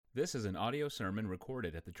This is an audio sermon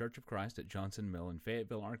recorded at the Church of Christ at Johnson Mill in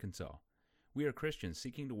Fayetteville, Arkansas. We are Christians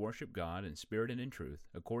seeking to worship God in spirit and in truth,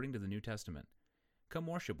 according to the New Testament. Come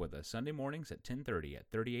worship with us Sunday mornings at 10:30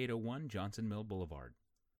 at 3801 Johnson Mill Boulevard.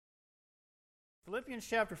 Philippians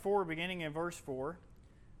chapter 4, beginning in verse 4,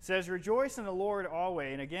 says, "Rejoice in the Lord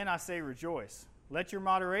always, and again I say rejoice. Let your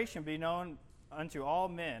moderation be known unto all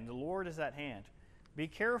men. The Lord is at hand. Be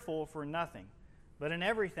careful for nothing, but in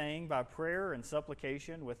everything, by prayer and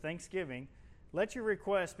supplication, with thanksgiving, let your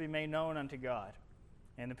requests be made known unto God.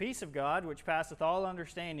 And the peace of God, which passeth all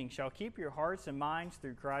understanding, shall keep your hearts and minds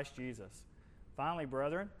through Christ Jesus. Finally,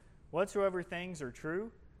 brethren, whatsoever things are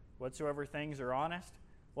true, whatsoever things are honest,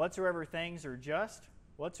 whatsoever things are just,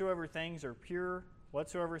 whatsoever things are pure,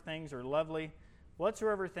 whatsoever things are lovely,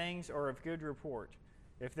 whatsoever things are of good report,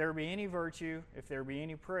 if there be any virtue, if there be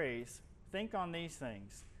any praise, think on these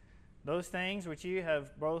things. Those things which ye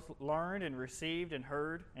have both learned and received and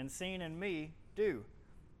heard and seen in me, do,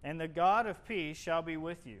 and the God of peace shall be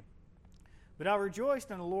with you. But I rejoiced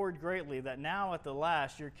in the Lord greatly that now at the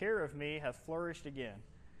last your care of me hath flourished again,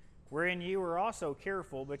 wherein ye were also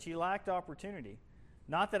careful, but ye lacked opportunity.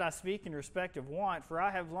 Not that I speak in respect of want, for I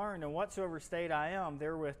have learned in whatsoever state I am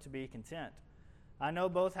therewith to be content. I know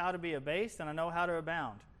both how to be abased and I know how to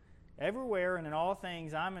abound. Everywhere and in all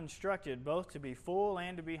things I am instructed both to be full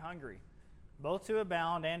and to be hungry, both to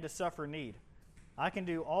abound and to suffer need. I can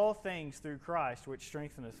do all things through Christ which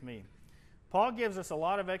strengtheneth me." Paul gives us a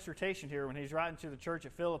lot of exhortation here when he's writing to the church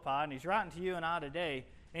at Philippi, and he's writing to you and I today,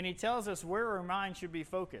 and he tells us where our mind should be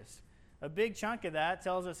focused. A big chunk of that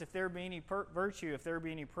tells us if there be any virtue, if there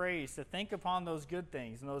be any praise, to think upon those good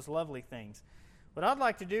things and those lovely things. What I'd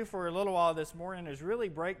like to do for a little while this morning is really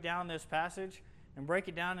break down this passage and break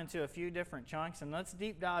it down into a few different chunks, and let's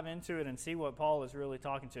deep dive into it and see what Paul is really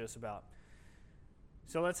talking to us about.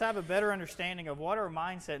 So let's have a better understanding of what our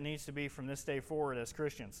mindset needs to be from this day forward as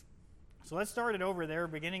Christians. So let's start it over there,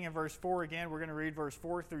 beginning in verse 4 again. We're going to read verse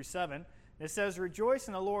 4 through 7. It says, "Rejoice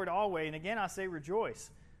in the Lord always, and again I say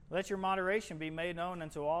rejoice. Let your moderation be made known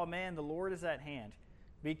unto all men. The Lord is at hand.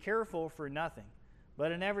 Be careful for nothing,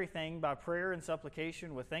 but in everything by prayer and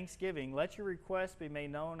supplication with thanksgiving let your requests be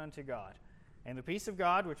made known unto God. And the peace of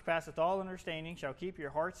God, which passeth all understanding, shall keep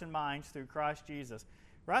your hearts and minds through Christ Jesus."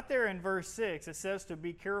 Right there in verse 6, it says to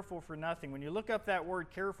be careful for nothing. When you look up that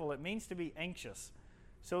word careful, it means to be anxious.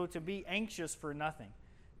 So to be anxious for nothing.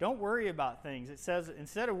 Don't worry about things. It says,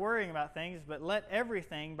 instead of worrying about things, but let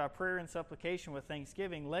everything by prayer and supplication with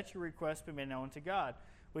thanksgiving, let your requests be made known to God.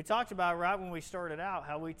 We talked about right when we started out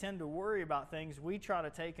how we tend to worry about things we try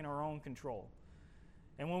to take in our own control.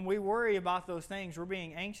 And when we worry about those things, we're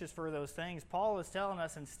being anxious for those things. Paul is telling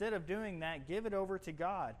us, instead of doing that, give it over to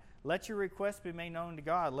God. Let your requests be made known to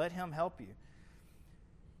God. Let Him help you.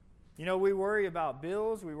 You know, we worry about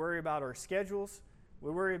bills. We worry about our schedules.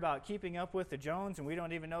 We worry about keeping up with the Jones, and we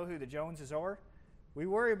don't even know who the Joneses are. We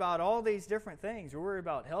worry about all these different things. We worry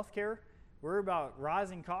about health care. We worry about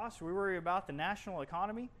rising costs. We worry about the national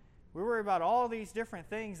economy. We worry about all these different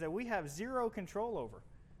things that we have zero control over.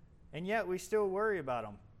 And yet we still worry about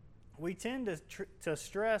them. We tend to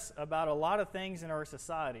stress about a lot of things in our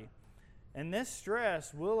society. And this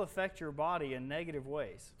stress will affect your body in negative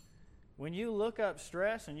ways. When you look up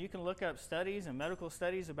stress, and you can look up studies and medical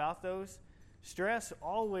studies about those, stress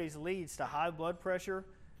always leads to high blood pressure,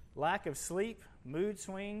 lack of sleep, mood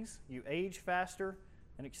swings, you age faster,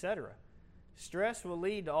 and etc. Stress will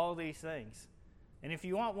lead to all these things. And if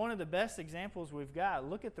you want one of the best examples we've got,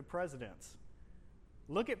 look at the presidents.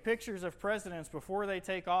 Look at pictures of presidents before they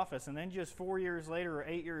take office, and then just 4 years later or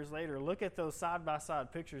 8 years later, look at those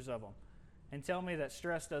side-by-side pictures of them and tell me that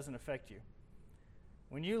stress doesn't affect you.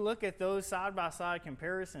 When you look at those side-by-side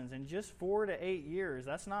comparisons in just 4 to 8 years,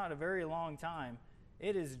 that's not a very long time.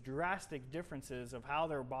 It is drastic differences of how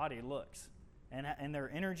their body looks and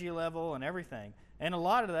their energy level and everything. And a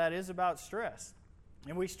lot of that is about stress.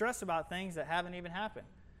 And we stress about things that haven't even happened.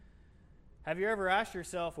 Have you ever asked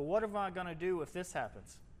yourself, well, what am I going to do if this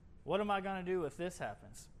happens? What am I going to do if this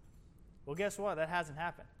happens? Well, guess what? That hasn't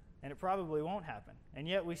happened. And it probably won't happen. And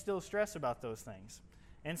yet we still stress about those things.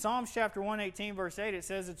 In Psalms chapter 118, verse 8, it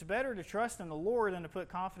says, "It's better to trust in the Lord than to put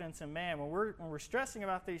confidence in man." When we're stressing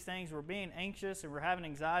about these things, we're being anxious and we're having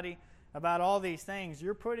anxiety about all these things,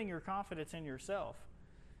 you're putting your confidence in yourself.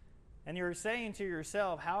 And you're saying to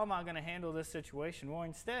yourself, how am I going to handle this situation? Well,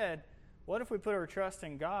 instead, what if we put our trust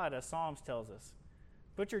in God, as Psalms tells us?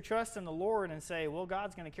 Put your trust in the Lord and say, well,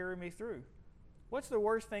 God's going to carry me through. What's the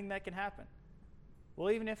worst thing that can happen?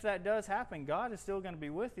 Well, even if that does happen, God is still going to be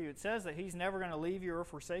with you. It says that He's never going to leave you or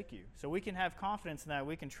forsake you. So we can have confidence in that.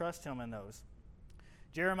 We can trust Him in those.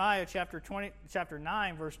 Jeremiah chapter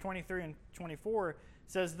 9, verse 23 and 24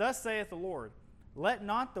 says, Thus saith the Lord, Let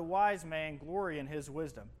not the wise man glory in his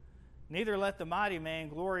wisdom, neither let the mighty man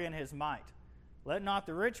glory in his might. Let not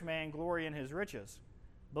the rich man glory in his riches,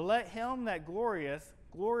 but let him that glorieth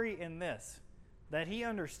glory in this, that he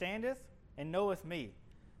understandeth and knoweth me,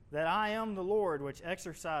 that I am the Lord which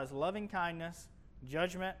exercise loving kindness,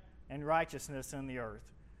 judgment, and righteousness in the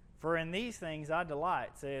earth. For in these things I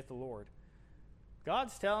delight, saith the Lord.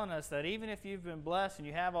 God's telling us that even if you've been blessed and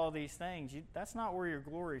you have all these things, that's not where your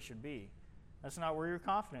glory should be. That's not where your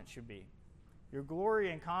confidence should be. Your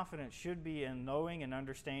glory and confidence should be in knowing and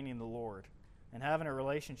understanding the Lord and having a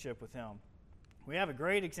relationship with Him. We have a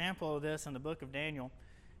great example of this in the book of Daniel.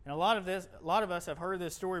 And a lot of us have heard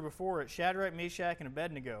this story before. It's Shadrach, Meshach, and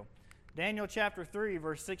Abednego. Daniel chapter 3,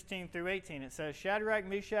 verse 16 through 18, it says, Shadrach,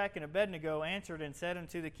 Meshach, and Abednego answered and said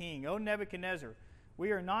unto the king, O Nebuchadnezzar,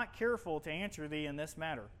 we are not careful to answer thee in this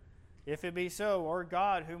matter. If it be so, our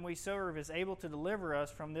God whom we serve is able to deliver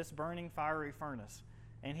us from this burning fiery furnace,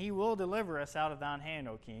 and he will deliver us out of thine hand,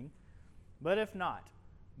 O king. But if not,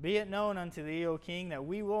 be it known unto thee, O king, that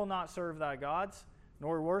we will not serve thy gods,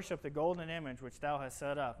 nor worship the golden image which thou hast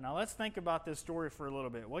set up. Now let's think about this story for a little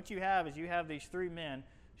bit. What you have is you have these three men,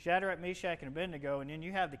 Shadrach, Meshach, and Abednego, and then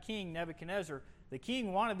you have the king, Nebuchadnezzar. The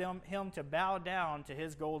king wanted him to bow down to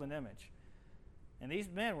his golden image. And these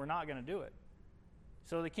men were not going to do it.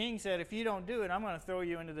 So the king said, if you don't do it, I'm going to throw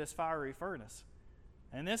you into this fiery furnace.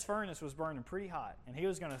 And this furnace was burning pretty hot, and he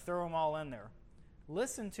was going to throw them all in there.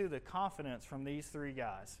 Listen to the confidence from these three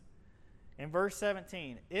guys. In verse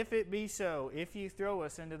 17, if it be so, if you throw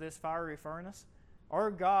us into this fiery furnace,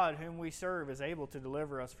 our God whom we serve is able to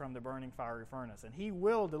deliver us from the burning fiery furnace, and he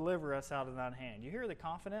will deliver us out of thine hand. You hear the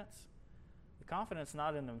confidence? The confidence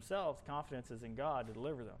not in themselves, confidence is in God to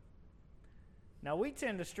deliver them. Now, we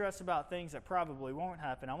tend to stress about things that probably won't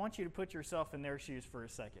happen. I want you to put yourself in their shoes for a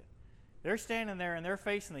second. They're standing there and they're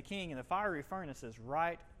facing the king, and the fiery furnace is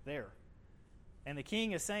right there. And the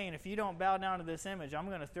king is saying, if you don't bow down to this image, I'm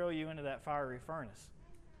going to throw you into that fiery furnace.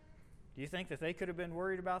 Do you think that they could have been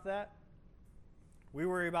worried about that? We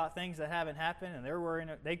worry about things that haven't happened,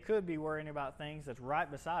 and they could be worrying about things that's right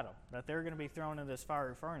beside them, that they're going to be thrown into this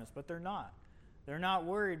fiery furnace, but they're not. They're not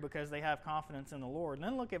worried because they have confidence in the Lord. And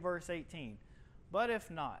then look at verse 18. But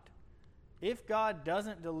if not, if God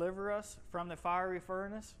doesn't deliver us from the fiery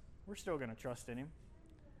furnace, we're still going to trust in Him.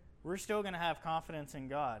 We're still going to have confidence in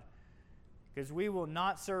God, because we will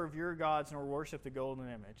not serve your gods nor worship the golden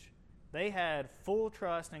image. They had full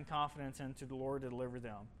trust and confidence into the Lord to deliver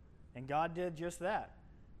them. And God did just that.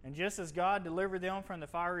 And just as God delivered them from the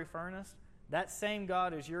fiery furnace, that same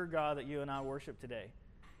God is your God that you and I worship today.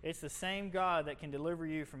 It's the same God that can deliver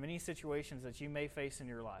you from any situations that you may face in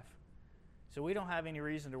your life. So we don't have any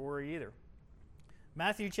reason to worry either.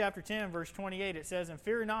 Matthew chapter 10, verse 28, it says, And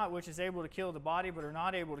fear not which is able to kill the body, but are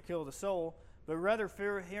not able to kill the soul, but rather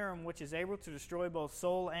fear him which is able to destroy both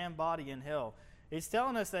soul and body in hell. It's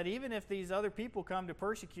telling us that even if these other people come to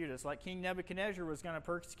persecute us, like King Nebuchadnezzar was going to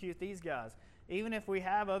persecute these guys, even if we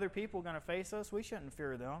have other people going to face us, we shouldn't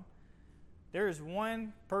fear them. There is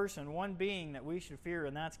one person, one being that we should fear,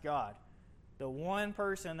 and that's God. The one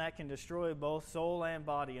person that can destroy both soul and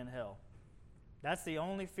body in hell. That's the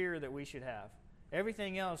only fear that we should have.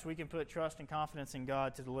 Everything else, we can put trust and confidence in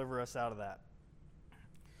God to deliver us out of that.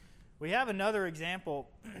 We have another example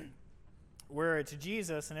where it's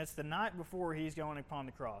Jesus, and it's the night before he's going upon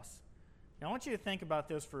the cross. Now, I want you to think about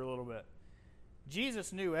this for a little bit.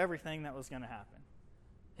 Jesus knew everything that was going to happen.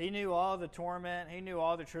 He knew all the torment. He knew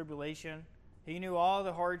all the tribulation. He knew all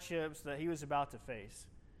the hardships that he was about to face.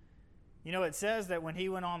 You know, it says that when he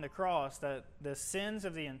went on the cross, that the sins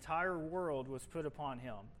of the entire world was put upon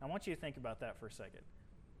him. I want you to think about that for a second.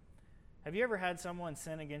 Have you ever had someone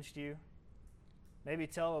sin against you? Maybe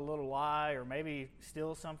tell a little lie or maybe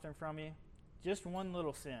steal something from you? Just one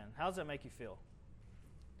little sin. How does that make you feel?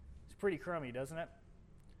 It's pretty crummy, doesn't it?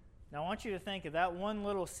 Now I want you to think of that one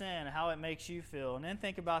little sin, how it makes you feel, and then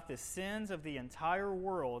think about the sins of the entire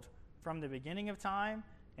world from the beginning of time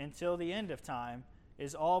until the end of time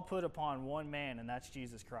is all put upon one man, and that's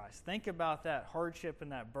Jesus Christ. Think about that hardship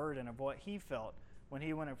and that burden of what he felt when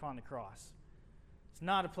he went upon the cross. It's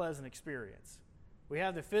not a pleasant experience. We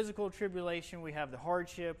have the physical tribulation, we have the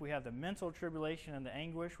hardship, we have the mental tribulation and the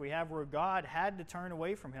anguish. We have where God had to turn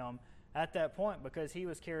away from him at that point because he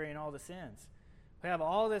was carrying all the sins. We have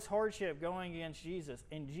all this hardship going against Jesus,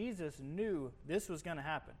 and Jesus knew this was going to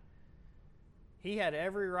happen. He had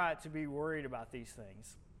every right to be worried about these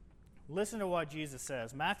things. Listen to what Jesus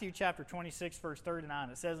says. Matthew chapter 26, verse 39,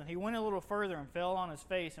 it says, And he went a little further and fell on his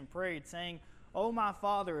face and prayed, saying, "O my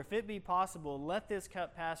Father, if it be possible, let this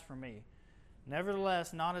cup pass from me.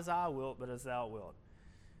 Nevertheless, not as I wilt, but as thou wilt."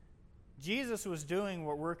 Jesus was doing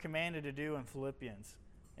what we're commanded to do in Philippians.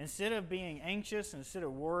 Instead of being anxious, instead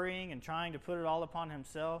of worrying and trying to put it all upon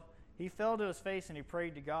himself, he fell to his face and he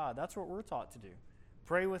prayed to God. That's what we're taught to do.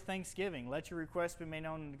 Pray with thanksgiving. Let your requests be made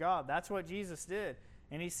known to God. That's what Jesus did.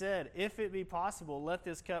 And he said, "If it be possible, let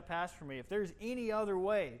this cup pass from me." If there's any other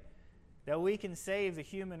way that we can save the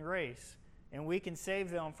human race and we can save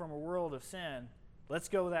them from a world of sin, let's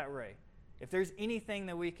go that way. If there's anything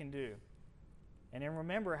that we can do. And then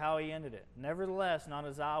remember how he ended it. "Nevertheless, not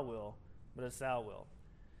as I will, but as thou wilt."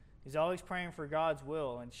 He's always praying for God's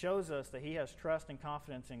will and shows us that he has trust and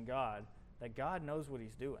confidence in God, that God knows what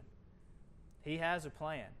he's doing. He has a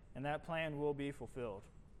plan, and that plan will be fulfilled.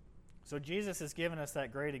 So Jesus has given us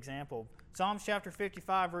that great example. Psalms chapter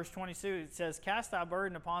 55, verse 22, it says, "Cast thy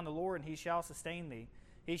burden upon the Lord, and he shall sustain thee.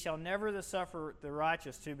 He shall never suffer the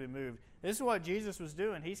righteous to be moved." This is what Jesus was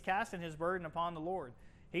doing. He's casting his burden upon the Lord.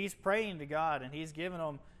 He's praying to God, and he's giving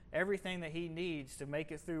him everything that he needs to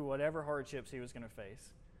make it through whatever hardships he was going to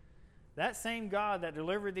face. That same God that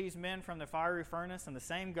delivered these men from the fiery furnace and the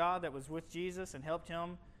same God that was with Jesus and helped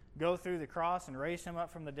him go through the cross and raise him up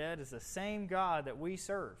from the dead is the same God that we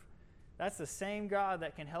serve. That's the same God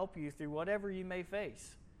that can help you through whatever you may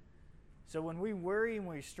face. So when we worry and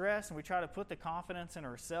we stress and we try to put the confidence in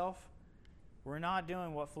ourselves, we're not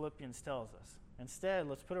doing what Philippians tells us. Instead,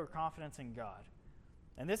 let's put our confidence in God.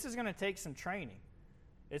 And this is going to take some training.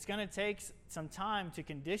 It's going to take some time to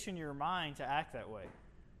condition your mind to act that way,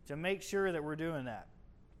 to make sure that we're doing that.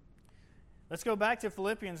 Let's go back to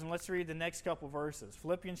Philippians and let's read the next couple verses.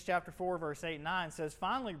 Philippians chapter 4, verse 8 and 9 says,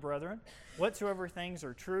 "Finally, brethren, whatsoever things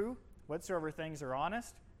are true, whatsoever things are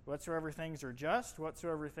honest, whatsoever things are just,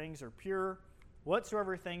 whatsoever things are pure,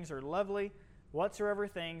 whatsoever things are lovely, whatsoever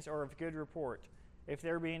things are of good report. If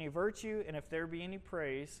there be any virtue and if there be any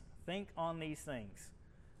praise, think on these things.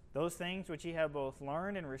 Those things which ye have both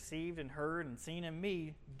learned and received and heard and seen in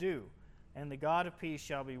me, do, and the God of peace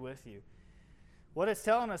shall be with you." What it's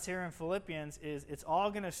telling us here in Philippians is it's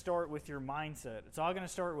all going to start with your mindset. It's all going to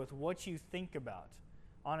start with what you think about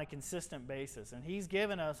on a consistent basis. And he's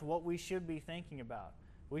given us what we should be thinking about.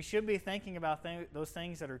 We should be thinking about those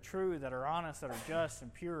things that are true, that are honest, that are just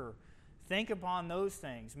and pure. Think upon those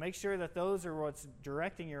things. Make sure that those are what's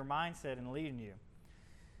directing your mindset and leading you.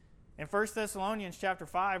 In 1 Thessalonians chapter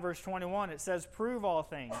 5, verse 21, it says, "Prove all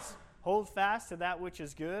things, hold fast to that which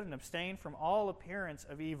is good, and abstain from all appearance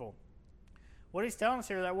of evil." What he's telling us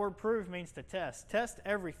here, that word prove means to test. Test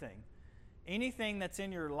everything. Anything that's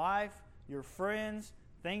in your life, your friends,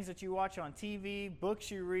 things that you watch on TV, books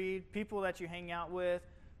you read, people that you hang out with,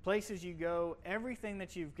 places you go, everything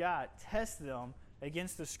that you've got, test them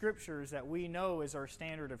against the scriptures that we know is our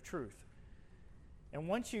standard of truth. And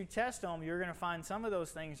once you test them, you're going to find some of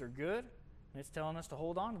those things are good, and it's telling us to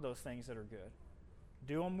hold on to those things that are good.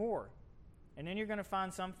 Do them more. And then you're going to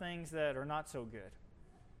find some things that are not so good.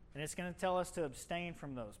 And it's going to tell us to abstain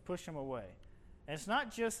from those, push them away. And it's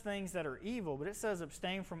not just things that are evil, but it says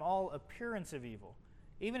abstain from all appearance of evil.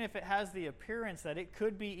 Even if it has the appearance that it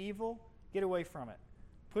could be evil, get away from it.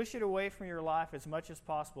 Push it away from your life as much as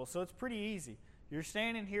possible. So it's pretty easy. You're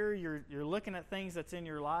standing here, you're looking at things that's in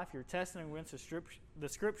your life, you're testing against the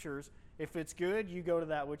scriptures. If it's good, you go to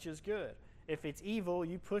that which is good. If it's evil,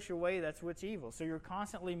 you push away that's what's evil. So you're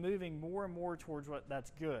constantly moving more and more towards what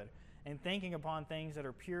that's good and thinking upon things that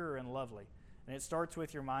are pure and lovely. And it starts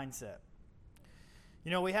with your mindset.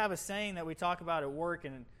 You know, we have a saying that we talk about at work,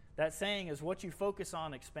 and that saying is, "What you focus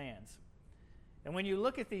on expands." And when you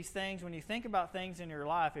look at these things, when you think about things in your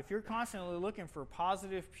life, if you're constantly looking for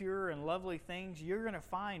positive, pure, and lovely things, you're going to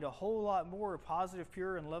find a whole lot more positive,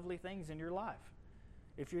 pure, and lovely things in your life.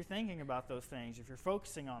 If you're thinking about those things, if you're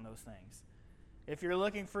focusing on those things. If you're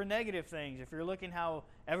looking for negative things, if you're looking how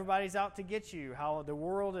everybody's out to get you, how the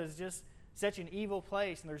world is just such an evil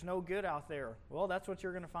place and there's no good out there, well, that's what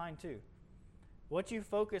you're going to find too. What you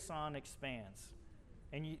focus on expands.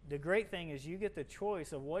 And the great thing is you get the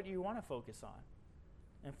choice of what you want to focus on.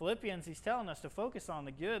 In Philippians, he's telling us to focus on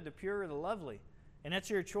the good, the pure, the lovely. And that's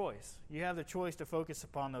your choice. You have the choice to focus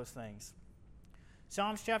upon those things.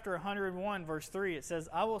 Psalms chapter 101, verse 3, it says,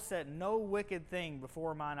 "I will set no wicked thing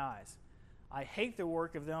before mine eyes. I hate the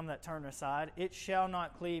work of them that turn aside. It shall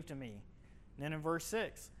not cleave to me." And then in verse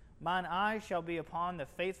 6, "Mine eyes shall be upon the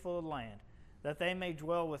faithful of the land, that they may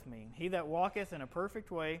dwell with me. He that walketh in a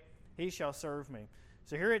perfect way, he shall serve me."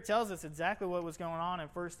 So here it tells us exactly what was going on in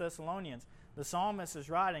 1 Thessalonians. The psalmist is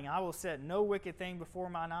writing, "I will set no wicked thing before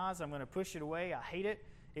mine eyes. I'm going to push it away. I hate it.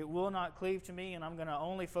 It will not cleave to me, and I'm going to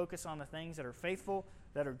only focus on the things that are faithful,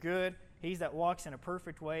 that are good, He that walks in a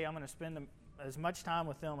perfect way, I'm going to spend as much time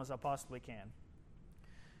with them as I possibly can.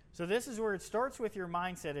 So this is where it starts with your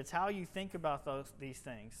mindset. It's how you think about these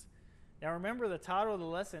things. Now remember, the title of the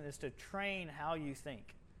lesson is to train how you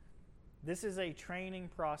think. This is a training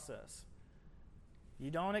process.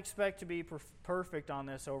 You don't expect to be perfect on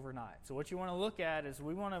this overnight. So what you want to look at is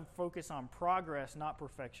we want to focus on progress, not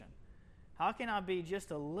perfection. How can I be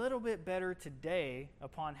just a little bit better today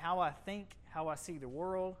upon how I think, how I see the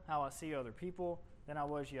world, how I see other people than I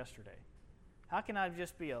was yesterday? How can I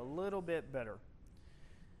just be a little bit better?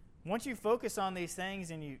 Once you focus on these things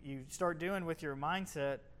and you start doing with your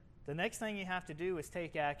mindset, the next thing you have to do is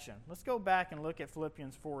take action. Let's go back and look at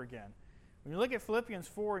Philippians 4 again. When you look at Philippians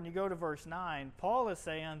 4 and you go to verse 9, Paul is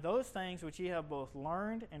saying, those things which ye have both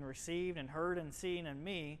learned and received and heard and seen in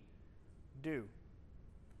me, do.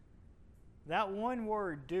 That one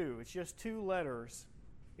word, do, it's just 2 letters,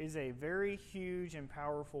 is a very huge and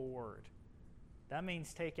powerful word. That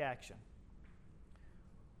means take action.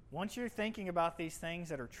 Once you're thinking about these things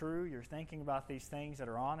that are true, you're thinking about these things that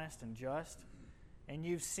are honest and just, and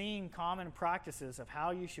you've seen common practices of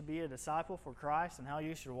how you should be a disciple for Christ and how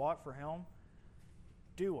you should walk for Him,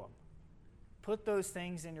 do them. Put those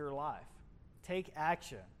things in your life. Take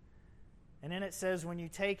action. And then it says, when you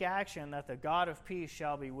take action, that the God of peace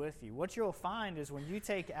shall be with you. What you'll find is when you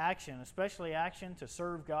take action, especially action to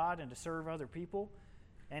serve God and to serve other people,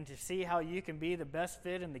 and to see how you can be the best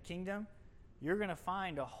fit in the kingdom, you're going to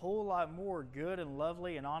find a whole lot more good and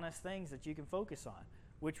lovely and honest things that you can focus on,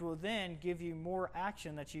 which will then give you more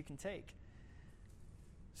action that you can take.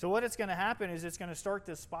 So what it's going to happen is it's going to start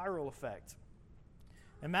this spiral effect.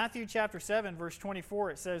 In Matthew chapter 7, verse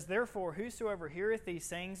 24, it says, therefore, whosoever heareth these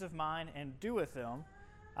sayings of mine and doeth them,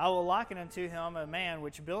 I will liken unto him a man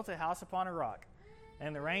which built a house upon a rock.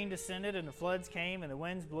 And the rain descended, and the floods came, and the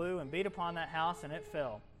winds blew, and beat upon that house, and it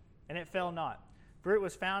fell. And it fell not, for it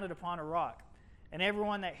was founded upon a rock. And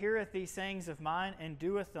everyone that heareth these sayings of mine and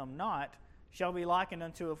doeth them not shall be likened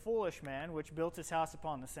unto a foolish man which built his house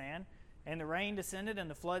upon the sand. And the rain descended,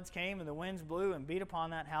 and the floods came, and the winds blew, and beat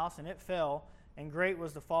upon that house, and it fell, and great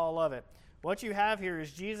was the fall of it. What you have here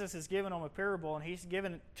is Jesus is giving them a parable, and He's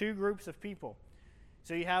given 2 groups of people.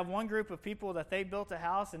 So you have one group of people that they built a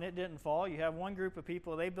house and it didn't fall. You have one group of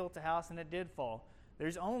people, they built a house and it did fall.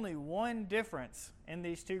 There's only one difference in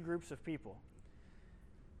these 2 groups of people.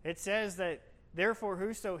 It says that, therefore,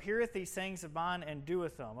 whoso heareth these sayings of mine and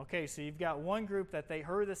doeth them. Okay, so you've got one group that they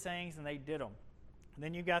heard the sayings and they did them. And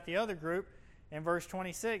then you've got the other group, in verse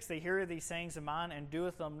 26, they hear these sayings of mine and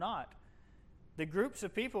doeth them not. The groups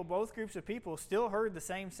of people, both groups of people, still heard the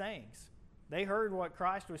same sayings. They heard what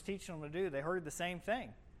Christ was teaching them to do. They heard the same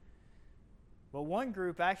thing. But one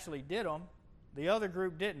group actually did them. The other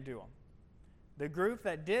group didn't do them. The group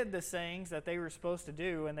that did the sayings that they were supposed to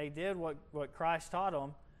do, and they did what Christ taught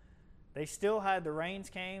them, they still had the rains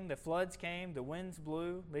came, the floods came, the winds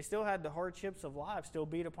blew. They still had the hardships of life still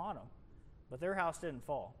beat upon them. But their house didn't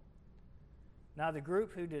fall. Now the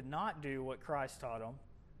group who did not do what Christ taught them,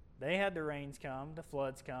 they had the rains come, the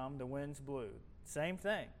floods come, the winds blew. Same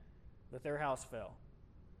thing, but their house fell.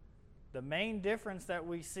 The main difference that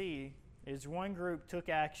we see is one group took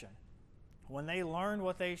action. When they learned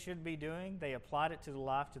what they should be doing, they applied it to the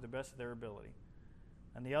life to the best of their ability.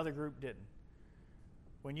 And the other group didn't.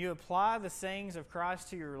 When you apply the sayings of Christ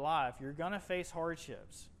to your life, you're going to face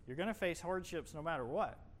hardships. You're going to face hardships no matter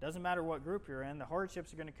what. Doesn't matter what group you're in, the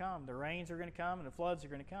hardships are going to come. The rains are going to come and the floods are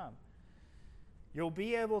going to come. You'll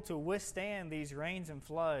be able to withstand these rains and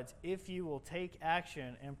floods if you will take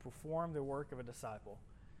action and perform the work of a disciple.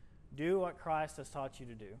 Do what Christ has taught you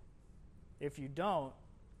to do. If you don't,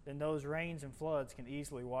 then those rains and floods can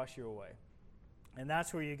easily wash you away. And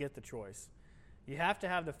that's where you get the choice. You have to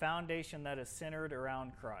have the foundation that is centered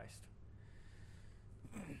around Christ.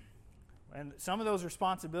 And some of those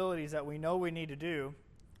responsibilities that we know we need to do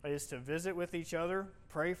is to visit with each other,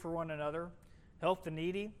 pray for one another, help the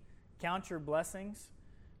needy, count your blessings.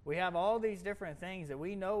 We have all these different things that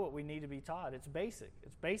we know what we need to be taught. It's basic.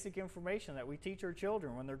 It's basic information that we teach our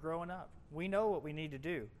children when they're growing up. We know what we need to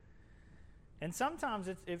do. And sometimes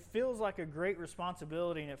it feels like a great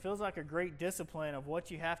responsibility and it feels like a great discipline of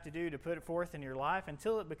what you have to do to put it forth in your life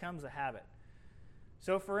until it becomes a habit.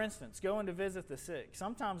 So for instance, going to visit the sick.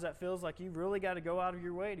 Sometimes that feels like you've really got to go out of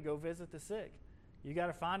your way to go visit the sick. You got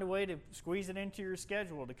to find a way to squeeze it into your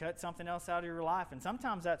schedule, to cut something else out of your life. And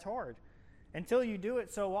sometimes that's hard. Until you do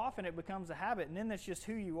it so often, it becomes a habit. And then that's just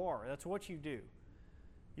who you are. That's what you do.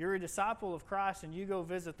 You're a disciple of Christ and you go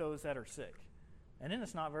visit those that are sick. And then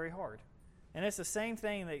it's not very hard. And it's the same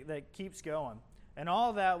thing that keeps going. And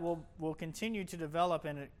all that will continue to develop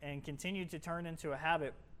and continue to turn into a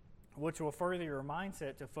habit which will further your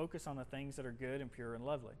mindset to focus on the things that are good and pure and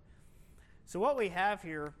lovely. So what we have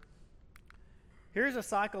here, here's a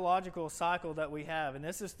psychological cycle that we have, and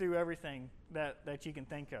this is through everything that you can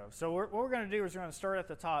think of. So what we're going to do is we're going to start at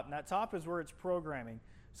the top, and that top is where it's programming.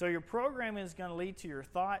 So your programming is going to lead to your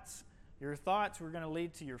thoughts. Your thoughts are going to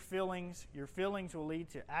lead to your feelings. Your feelings will lead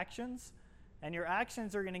to actions, and your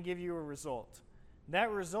actions are going to give you a result.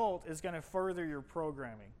 That result is going to further your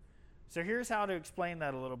programming. So here's how to explain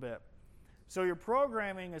that a little bit. So your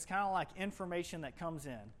programming is kind of like information that comes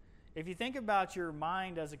in. If you think about your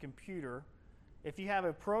mind as a computer, if you have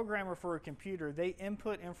a programmer for a computer, they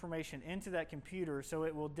input information into that computer so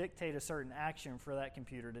it will dictate a certain action for that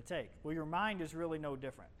computer to take. Well, your mind is really no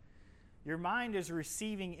different. Your mind is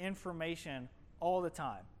receiving information all the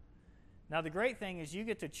time. Now, the great thing is you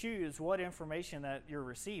get to choose what information that you're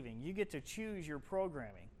receiving. You get to choose your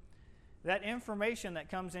programming. That information that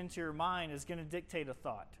comes into your mind is going to dictate a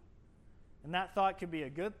thought. And that thought could be a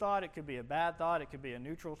good thought, it could be a bad thought, it could be a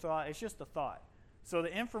neutral thought. It's just a thought. So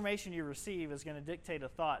the information you receive is going to dictate a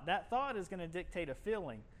thought. That thought is going to dictate a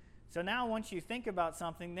feeling. So now once you think about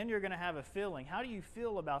something, then you're going to have a feeling. How do you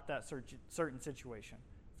feel about that certain situation?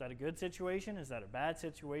 Is that a good situation? Is that a bad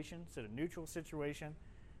situation? Is it a neutral situation?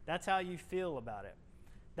 That's how you feel about it.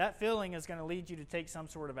 That feeling is going to lead you to take some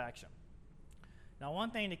sort of action. Now, one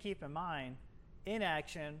thing to keep in mind,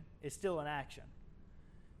 inaction is still an action.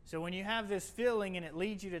 So when you have this feeling and it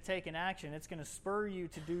leads you to take an action, it's going to spur you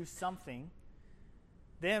to do something.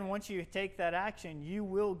 Then once you take that action, you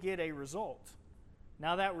will get a result.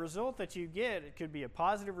 Now that result that you get, it could be a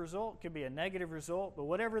positive result, it could be a negative result, but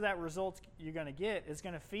whatever that result you're going to get is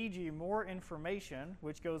going to feed you more information,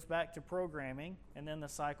 which goes back to programming, and then the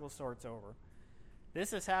cycle starts over.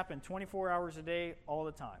 This has happened 24 hours a day, all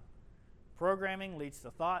the time. Programming leads to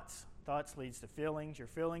thoughts, thoughts leads to feelings, your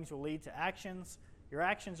feelings will lead to actions, your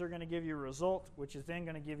actions are going to give you a result, which is then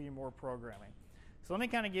going to give you more programming. So let me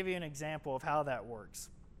kind of give you an example of how that works.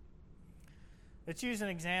 Let's use an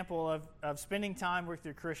example of spending time with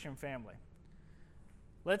your Christian family.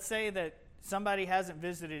 Let's say that somebody hasn't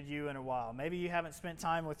visited you in a while. Maybe you haven't spent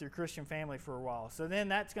time with your Christian family for a while. So then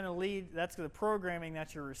that's going to lead, that's the programming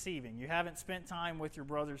that you're receiving. You haven't spent time with your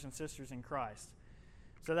brothers and sisters in Christ.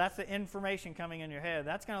 So that's the information coming in your head.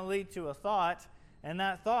 That's going to lead to a thought, and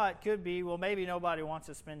that thought could be, well, maybe nobody wants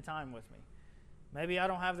to spend time with me. Maybe I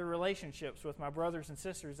don't have the relationships with my brothers and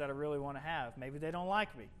sisters that I really want to have. Maybe they don't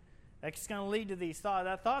like me. That's going to lead to these thoughts.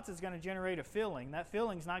 That thought is going to generate a feeling. That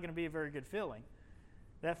feeling is not going to be a very good feeling.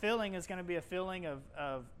 That feeling is going to be a feeling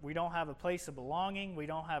of we don't have a place of belonging. We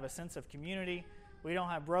don't have a sense of community. We don't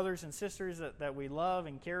have brothers and sisters that we love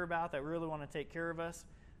and care about that really want to take care of us.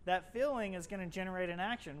 That feeling is going to generate an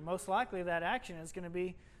action. Most likely that action is going to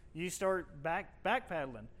be you start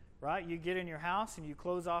backpedaling, right? You get in your house and you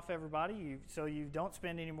close off everybody so you don't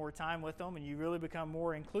spend any more time with them and you really become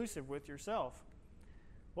more inclusive with yourself.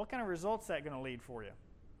 What kind of results is that going to lead for you?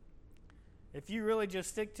 If you really just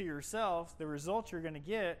stick to yourself, the result you're going to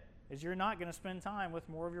get is you're not going to spend time with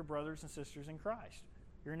more of your brothers and sisters in Christ.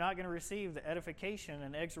 You're not going to receive the edification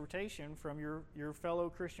and exhortation from your fellow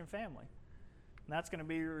Christian family. And that's going to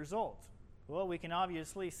be your result. Well, we can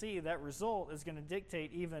obviously see that result is going to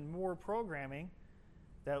dictate even more programming,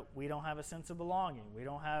 that we don't have a sense of belonging. We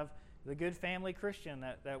don't have the good family Christian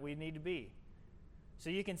that we need to be. So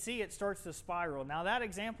you can see it starts to spiral. Now that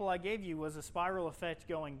example I gave you was a spiral effect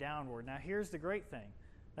going downward. Now here's the great thing.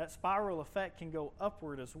 That spiral effect can go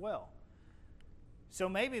upward as well. So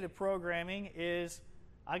maybe the programming is,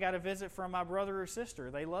 I got a visit from my brother or sister.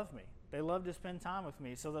 They love me. They love to spend time with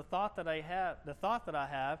me. So the thought that I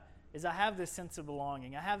have is I have this sense of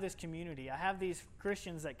belonging. I have this community. I have these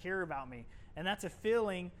Christians that care about me. And that's a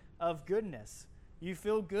feeling of goodness. You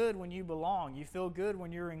feel good when you belong. You feel good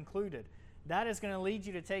when you're included. That is going to lead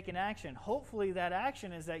you to take an action. Hopefully that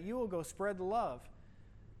action is that you will go spread the love.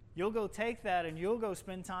 You'll go take that and you'll go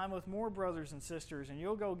spend time with more brothers and sisters and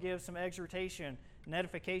you'll go give some exhortation and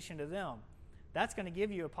edification to them. That's going to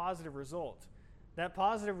give you a positive result. That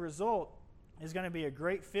positive result is going to be a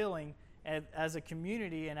great feeling as a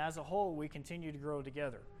community, and as a whole we continue to grow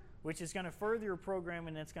together, which is going to further your program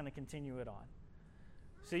and it's going to continue it on.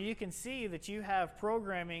 So you can see that you have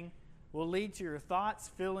programming will lead to your thoughts,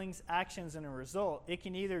 feelings, actions, and a result. It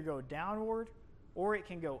can either go downward or it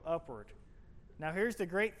can go upward. Now here's the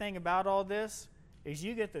great thing about all this is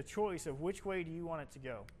you get the choice of which way do you want it to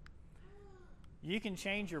go. You can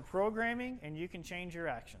change your programming and you can change your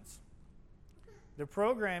actions. The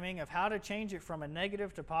programming of how to change it from a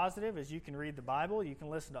negative to positive is you can read the Bible, you can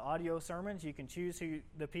listen to audio sermons, you can choose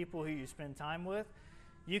the people who you spend time with,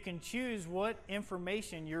 You can choose what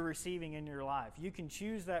information you're receiving in your life. You can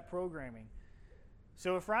choose that programming.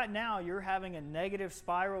 So if right now you're having a negative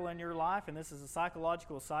spiral in your life, and this is a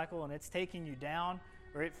psychological cycle, and it's taking you down,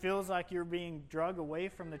 or it feels like you're being dragged away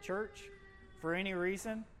from the church for any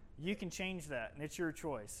reason, you can change that, and it's your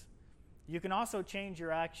choice. You can also change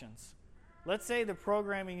your actions. Let's say the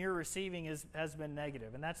programming you're receiving has been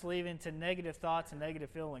negative, and that's leading to negative thoughts and negative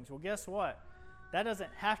feelings. Well, guess what? That doesn't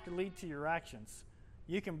have to lead to your actions.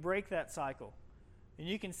 You can break that cycle. And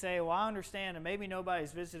you can say, well, I understand, and maybe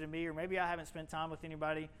nobody's visited me, or maybe I haven't spent time with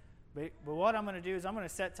anybody, but what I'm going to do is I'm going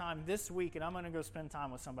to set time this week, and I'm going to go spend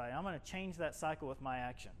time with somebody. I'm going to change that cycle with my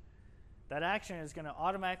action. That action is going to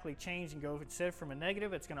automatically change and go, instead from a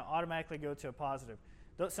negative, it's going to automatically go to a positive.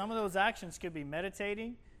 Some of those actions could be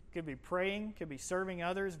meditating, could be praying, could be serving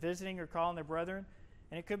others, visiting or calling their brethren,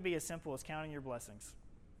 and it could be as simple as counting your blessings.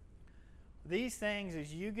 These things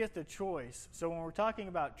is you get the choice. So when we're talking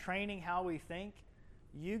about training how we think,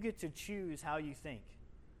 you get to choose how you think.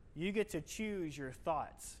 You get to choose your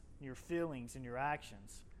thoughts, your feelings, and your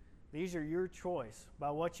actions. These are your choice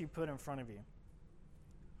by what you put in front of you.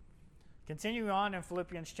 Continuing on in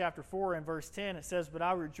Philippians chapter 4 and verse 10, it says, "But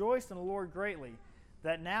I rejoiced in the Lord greatly,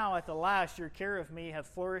 that now at the last your care of me hath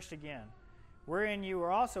flourished again, wherein you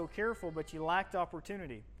were also careful, but you lacked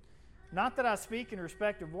opportunity. Not that I speak in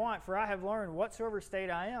respect of want, for I have learned whatsoever state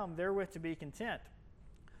I am, therewith to be content.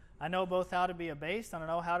 I know both how to be abased, and I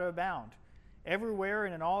know how to abound. Everywhere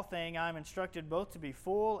and in all thing I am instructed both to be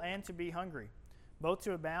full and to be hungry, both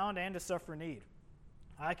to abound and to suffer need.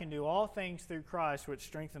 I can do all things through Christ, which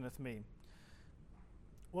strengtheneth me."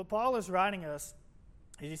 What Paul is writing us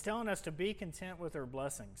is he's telling us to be content with our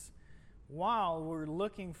blessings while we're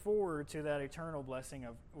looking forward to that eternal blessing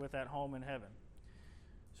with that home in heaven.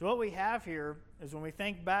 So what we have here is when we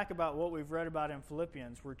think back about what we've read about in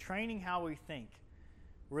Philippians, we're training how we think.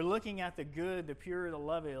 We're looking at the good, the pure, the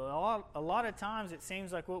lovely. A lot of times it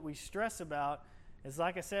seems like what we stress about is,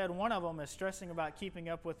 like I said, one of them is stressing about keeping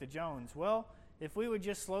up with the Jones. Well, if we would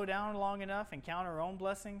just slow down long enough and count our own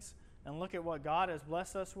blessings and look at what God has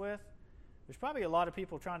blessed us with, there's probably a lot of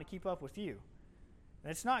people trying to keep up with you. And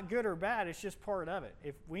it's not good or bad, it's just part of it.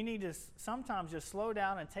 If we need to sometimes just slow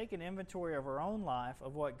down and take an inventory of our own life,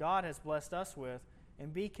 of what God has blessed us with,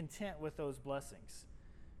 and be content with those blessings.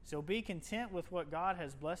 So be content with what God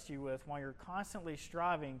has blessed you with while you're constantly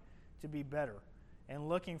striving to be better and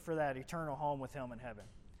looking for that eternal home with Him in heaven.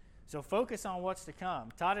 So focus on what's to come.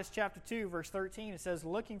 Titus chapter 2, verse 13, it says,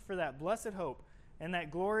 "Looking for that blessed hope and that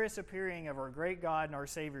glorious appearing of our great God and our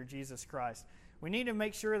Savior, Jesus Christ." We need to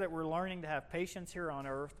make sure that we're learning to have patience here on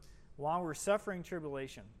earth while we're suffering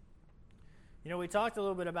tribulation. You know, we talked a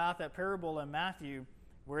little bit about that parable in Matthew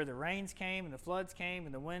where the rains came and the floods came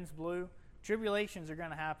and the winds blew. Tribulations are going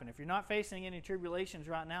to happen. If you're not facing any tribulations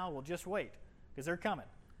right now, well, just wait, because they're coming.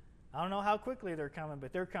 I don't know how quickly they're coming,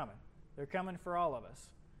 but they're coming. They're coming for all of us.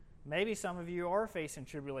 Maybe some of you are facing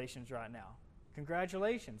tribulations right now.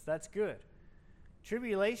 Congratulations, that's good.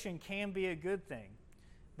 Tribulation can be a good thing.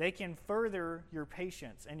 They can further your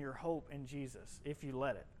patience and your hope in Jesus if you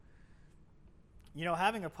let it. You know,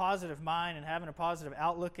 having a positive mind and having a positive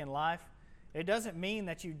outlook in life, it doesn't mean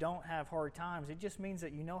that you don't have hard times. It just means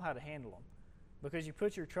that you know how to handle them because you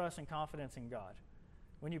put your trust and confidence in God.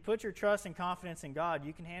 When you put your trust and confidence in God,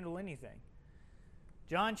 you can handle anything.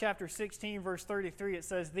 John chapter 16, verse 33, it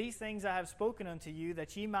says, "These things I have spoken unto you,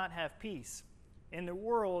 that ye might have peace. In the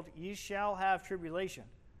world ye shall have tribulation.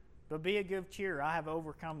 But be of good cheer, I have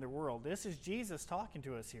overcome the world." This is Jesus talking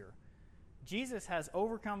to us here. Jesus has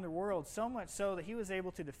overcome the world so much so that He was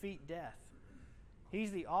able to defeat death.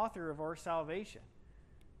 He's the author of our salvation.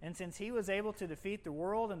 And since He was able to defeat the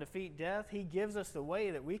world and defeat death, He gives us the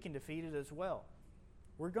way that we can defeat it as well.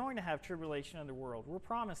 We're going to have tribulation in the world. We're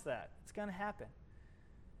promised that. It's going to happen.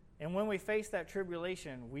 And when we face that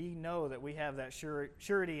tribulation, we know that we have that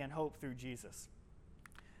surety and hope through Jesus.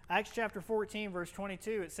 Acts chapter 14, verse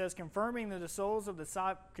 22, it says, confirming the souls of the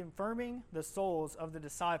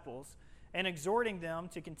disciples and exhorting them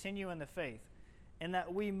to continue in the faith, and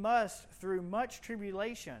that we must, through much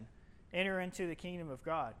tribulation, enter into the kingdom of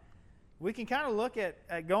God. We can kind of look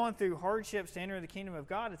at going through hardships to enter the kingdom of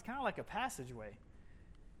God. It's kind of like a passageway.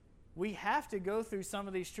 We have to go through some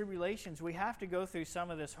of these tribulations. We have to go through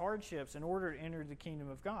some of these hardships in order to enter the kingdom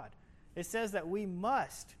of God. It says that we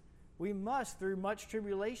must, through much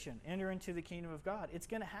tribulation, enter into the kingdom of God. It's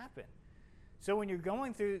going to happen. So when you're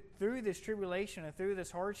going through this tribulation and through this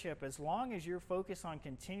hardship, as long as you're focused on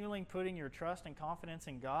continually putting your trust and confidence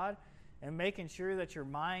in God and making sure that your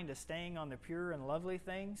mind is staying on the pure and lovely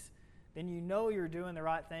things, then you know you're doing the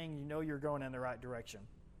right thing. You know you're going in the right direction.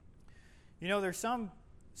 You know, there's some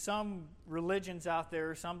some religions out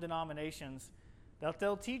there, some denominations, that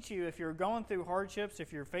they'll teach you if you're going through hardships,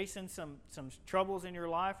 if you're facing some troubles in your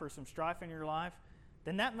life or some strife in your life,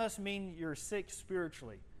 then that must mean you're sick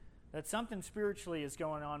spiritually, that something spiritually is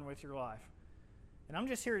going on with your life. And I'm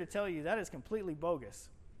just here to tell you that is completely bogus.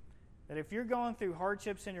 That if you're going through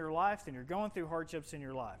hardships in your life, then you're going through hardships in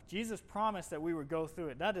your life. Jesus promised that we would go through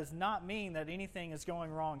it. That does not mean that anything is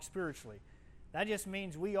going wrong spiritually. That just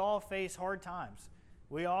means we all face hard times.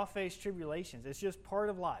 We all face tribulations. It's just part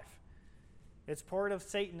of life. It's part of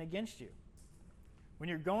Satan against you. When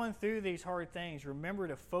you're going through these hard things, remember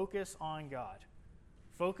to focus on God.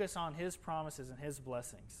 Focus on His promises and His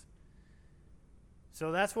blessings.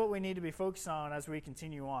 So that's what we need to be focused on as we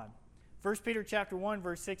continue on. 1 Peter chapter 1,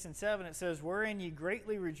 verse 6 and 7, it says, "Wherein ye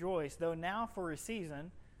greatly rejoice, though now for a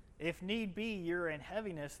season, if need be, you're in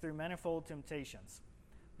heaviness through manifold temptations,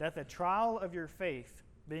 that the trial of your faith,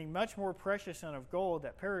 being much more precious than of gold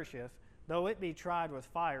that perisheth, though it be tried with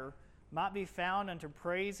fire, might be found unto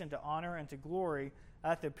praise and to honor and to glory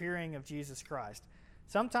at the appearing of Jesus Christ."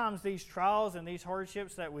 Sometimes these trials and these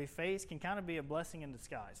hardships that we face can kind of be a blessing in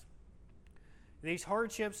disguise. These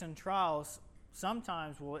hardships and trials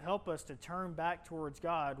sometimes will help us to turn back towards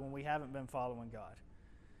God when we haven't been following God.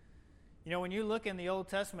 You know, when you look in the Old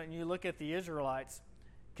Testament and you look at the Israelites,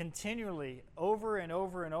 continually, over and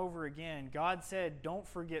over and over again, God said, "Don't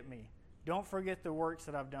forget me. Don't forget the works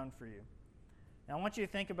that I've done for you." Now, I want you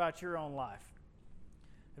to think about your own life.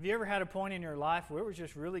 Have you ever had a point in your life where it was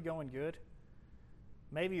just really going good?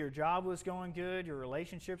 Maybe your job was going good, your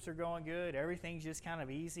relationships are going good, everything's just kind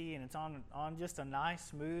of easy and it's on just a nice,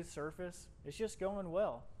 smooth surface. It's just going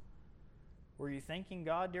well. Were you thanking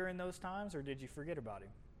God during those times, or did you forget about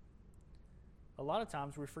Him? A lot of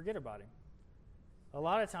times we forget about Him. A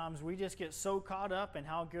lot of times we just get so caught up in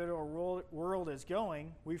how good our world is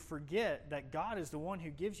going, we forget that God is the one who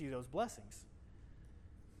gives you those blessings.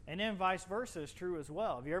 And then vice versa is true as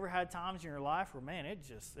well. Have you ever had times in your life where, man,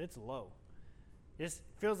 it's low? It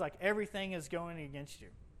feels like everything is going against you.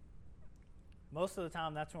 Most of the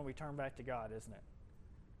time, that's when we turn back to God, isn't it?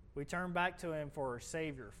 We turn back to Him for our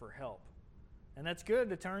Savior, for help. And that's good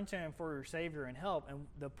to turn to Him for your Savior and help. And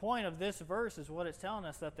the point of this verse is what it's telling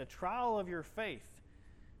us, that the trial of your faith,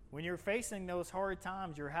 when you're facing those hard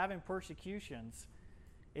times, you're having persecutions,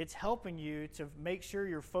 it's helping you to make sure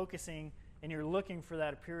you're focusing and you're looking for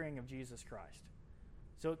that appearing of Jesus Christ.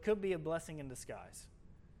 So it could be a blessing in disguise.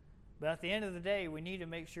 But at the end of the day, we need to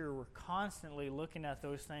make sure we're constantly looking at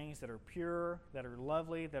those things that are pure, that are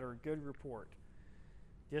lovely, that are good report,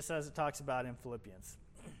 just as it talks about in Philippians.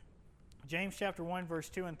 James chapter 1, verse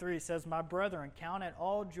 2 and 3 says, "My brethren, count it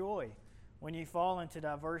all joy when ye fall into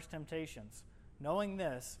diverse temptations, knowing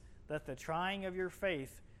this, that the trying of your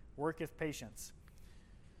faith worketh patience."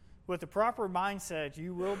 With the proper mindset,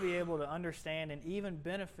 you will be able to understand and even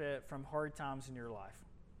benefit from hard times in your life.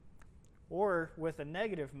 Or with a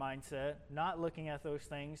negative mindset, not looking at those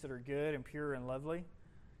things that are good and pure and lovely,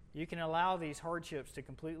 you can allow these hardships to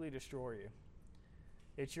completely destroy you.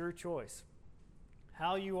 It's your choice.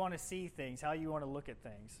 How you want to see things, how you want to look at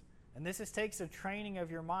things. And this takes a training of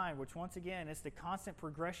your mind, which once again, is the constant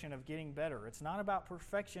progression of getting better. It's not about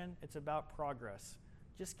perfection, it's about progress.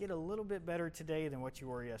 Just get a little bit better today than what you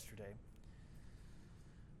were yesterday.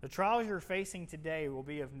 The trials you're facing today will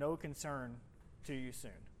be of no concern to you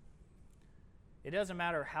soon. It doesn't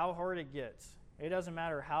matter how hard it gets. It doesn't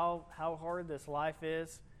matter how hard this life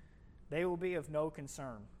is. They will be of no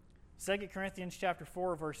concern. 2 Corinthians chapter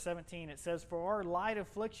 4, verse 17, it says, "For our light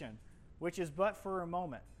affliction, which is but for a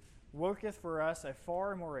moment, worketh for us a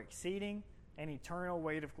far more exceeding and eternal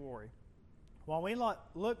weight of glory. While we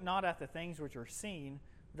look not at the things which are seen,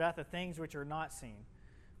 but at the things which are not seen.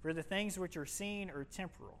 For the things which are seen are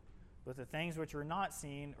temporal, but the things which are not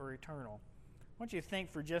seen are eternal." I want you to think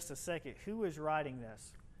for just a second, who is writing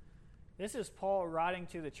this? This is Paul writing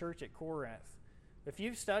to the church at Corinth. If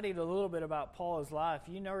you've studied a little bit about Paul's life,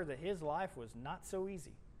 you know that his life was not so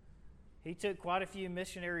easy. He took quite a few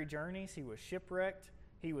missionary journeys. He was shipwrecked.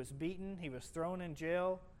 He was beaten. He was thrown in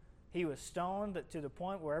jail. He was stoned to the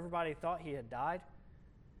point where everybody thought he had died.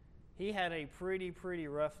 He had a pretty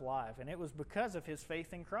rough life, and it was because of his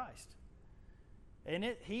faith in Christ. And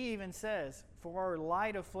he even says, for our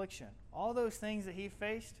light affliction, all those things that he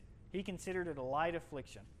faced, he considered it a light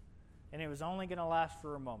affliction. And it was only going to last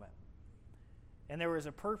for a moment. And there was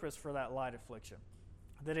a purpose for that light affliction,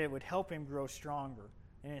 that it would help him grow stronger.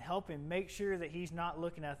 And it help him make sure that he's not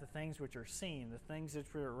looking at the things which are seen, the things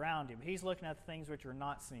that are around him. He's looking at the things which are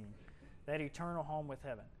not seen, that eternal home with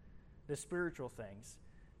heaven, the spiritual things.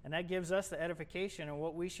 And that gives us the edification in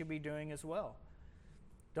what we should be doing as well.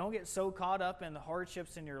 Don't get so caught up in the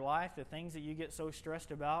hardships in your life, the things that you get so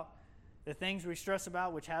stressed about, the things we stress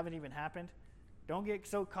about which haven't even happened. Don't get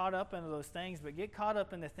so caught up into those things, but get caught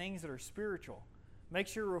up in the things that are spiritual. Make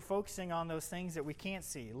sure we're focusing on those things that we can't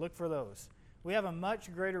see. Look for those. We have a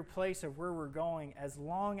much greater place of where we're going as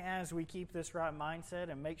long as we keep this right mindset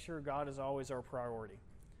and make sure God is always our priority.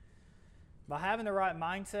 By having the right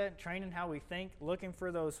mindset, training how we think, looking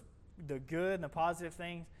for the good and the positive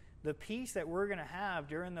things, the peace that we're going to have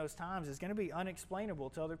during those times is going to be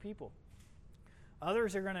unexplainable to other people.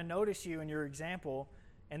 Others are going to notice you and your example,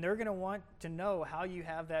 and they're going to want to know how you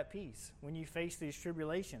have that peace when you face these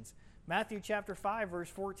tribulations. Matthew chapter 5, verse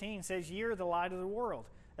 14 says, "Ye are the light of the world.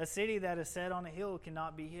 A city that is set on a hill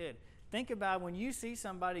cannot be hid." Think about when you see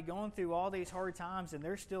somebody going through all these hard times and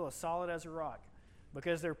they're still as solid as a rock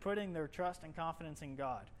because they're putting their trust and confidence in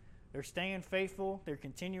God. They're staying faithful. They're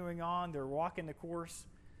continuing on. They're walking the course.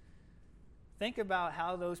 Think about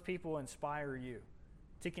how those people inspire you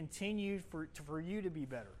to continue for you to be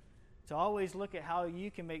better, to always look at how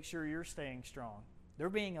you can make sure you're staying strong. They're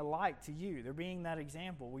being a light to you. They're being that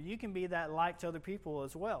example. Well, you can be that light to other people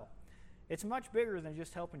as well. It's much bigger than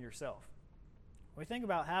just helping yourself. When we think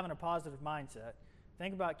about having a positive mindset,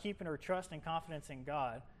 think about keeping our trust and confidence in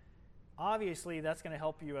God, obviously that's going to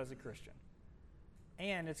help you as a Christian.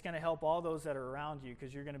 And it's going to help all those that are around you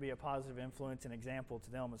because you're going to be a positive influence and example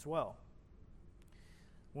to them as well.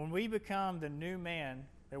 When we become the new man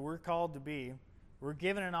that we're called to be, we're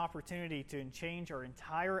given an opportunity to change our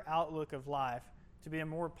entire outlook of life to be a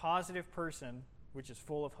more positive person, which is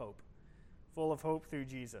full of hope through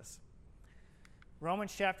Jesus.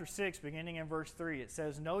 Romans chapter 6, beginning in verse 3, it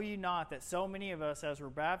says, "Know ye not that so many of us as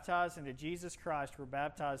were baptized into Jesus Christ were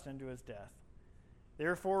baptized into his death?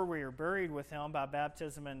 Therefore we are buried with him by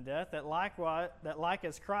baptism in death, that like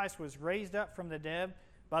as Christ was raised up from the dead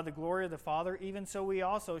by the glory of the Father, even so we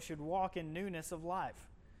also should walk in newness of life.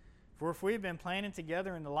 For if we have been planted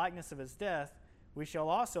together in the likeness of his death, we shall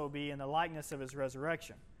also be in the likeness of his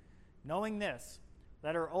resurrection. Knowing this,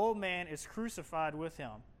 that our old man is crucified with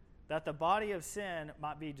him, that the body of sin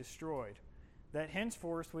might be destroyed, that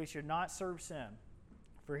henceforth we should not serve sin.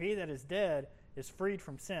 For he that is dead is freed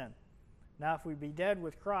from sin. Now if we be dead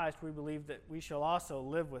with Christ, we believe that we shall also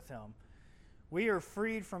live with him." We are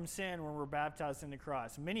freed from sin when we're baptized into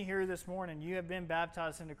Christ. Many here this morning, you have been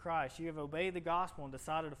baptized into Christ. You have obeyed the gospel and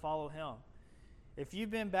decided to follow him. If you've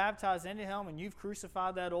been baptized into him and you've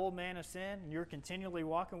crucified that old man of sin and you're continually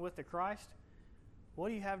walking with the Christ, what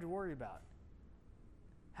do you have to worry about?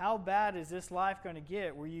 How bad is this life going to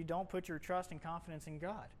get where you don't put your trust and confidence in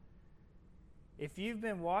God? If you've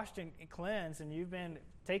been washed and cleansed and you've been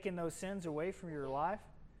taking those sins away from your life,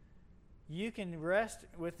 you can rest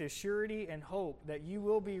with the surety and hope that you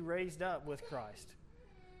will be raised up with Christ.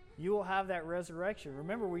 You will have that resurrection.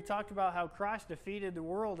 Remember, we talked about how Christ defeated the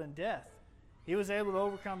world and death. He was able to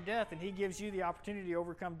overcome death, and he gives you the opportunity to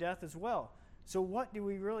overcome death as well. So what do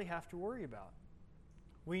we really have to worry about?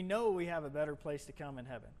 We know we have a better place to come in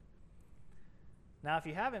heaven. Now, if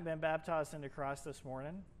you haven't been baptized into Christ this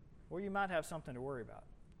morning, well, you might have something to worry about.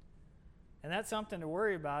 And that something to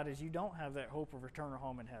worry about is you don't have that hope of eternal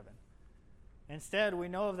home in heaven. Instead, we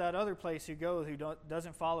know of that other place who goes who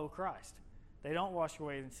doesn't follow Christ. They don't wash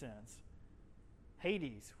away their sins.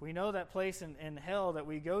 Hades, we know that place in hell that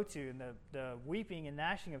we go to, and the weeping and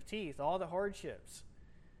gnashing of teeth, all the hardships,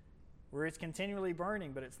 where it's continually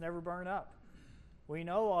burning, but it's never burned up. We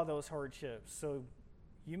know all those hardships, so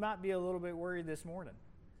you might be a little bit worried this morning,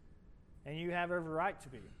 and you have every right to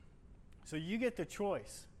be. So you get the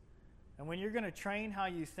choice. And when you're going to train how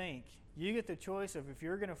you think, you get the choice of if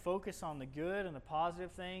you're going to focus on the good and the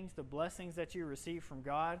positive things, the blessings that you receive from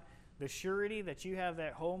God, the surety that you have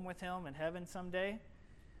that home with him in heaven someday,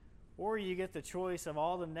 or you get the choice of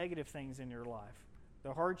all the negative things in your life,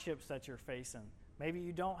 the hardships that you're facing. Maybe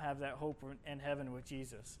you don't have that hope in heaven with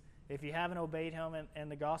Jesus. If you haven't obeyed him in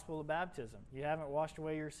the gospel of baptism, you haven't washed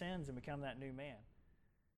away your sins and become that new man.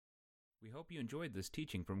 We hope you enjoyed this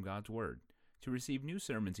teaching from God's Word. To receive new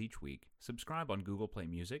sermons each week, subscribe on Google Play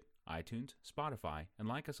Music, iTunes, Spotify, and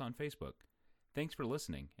like us on Facebook. Thanks for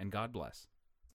listening, and God bless.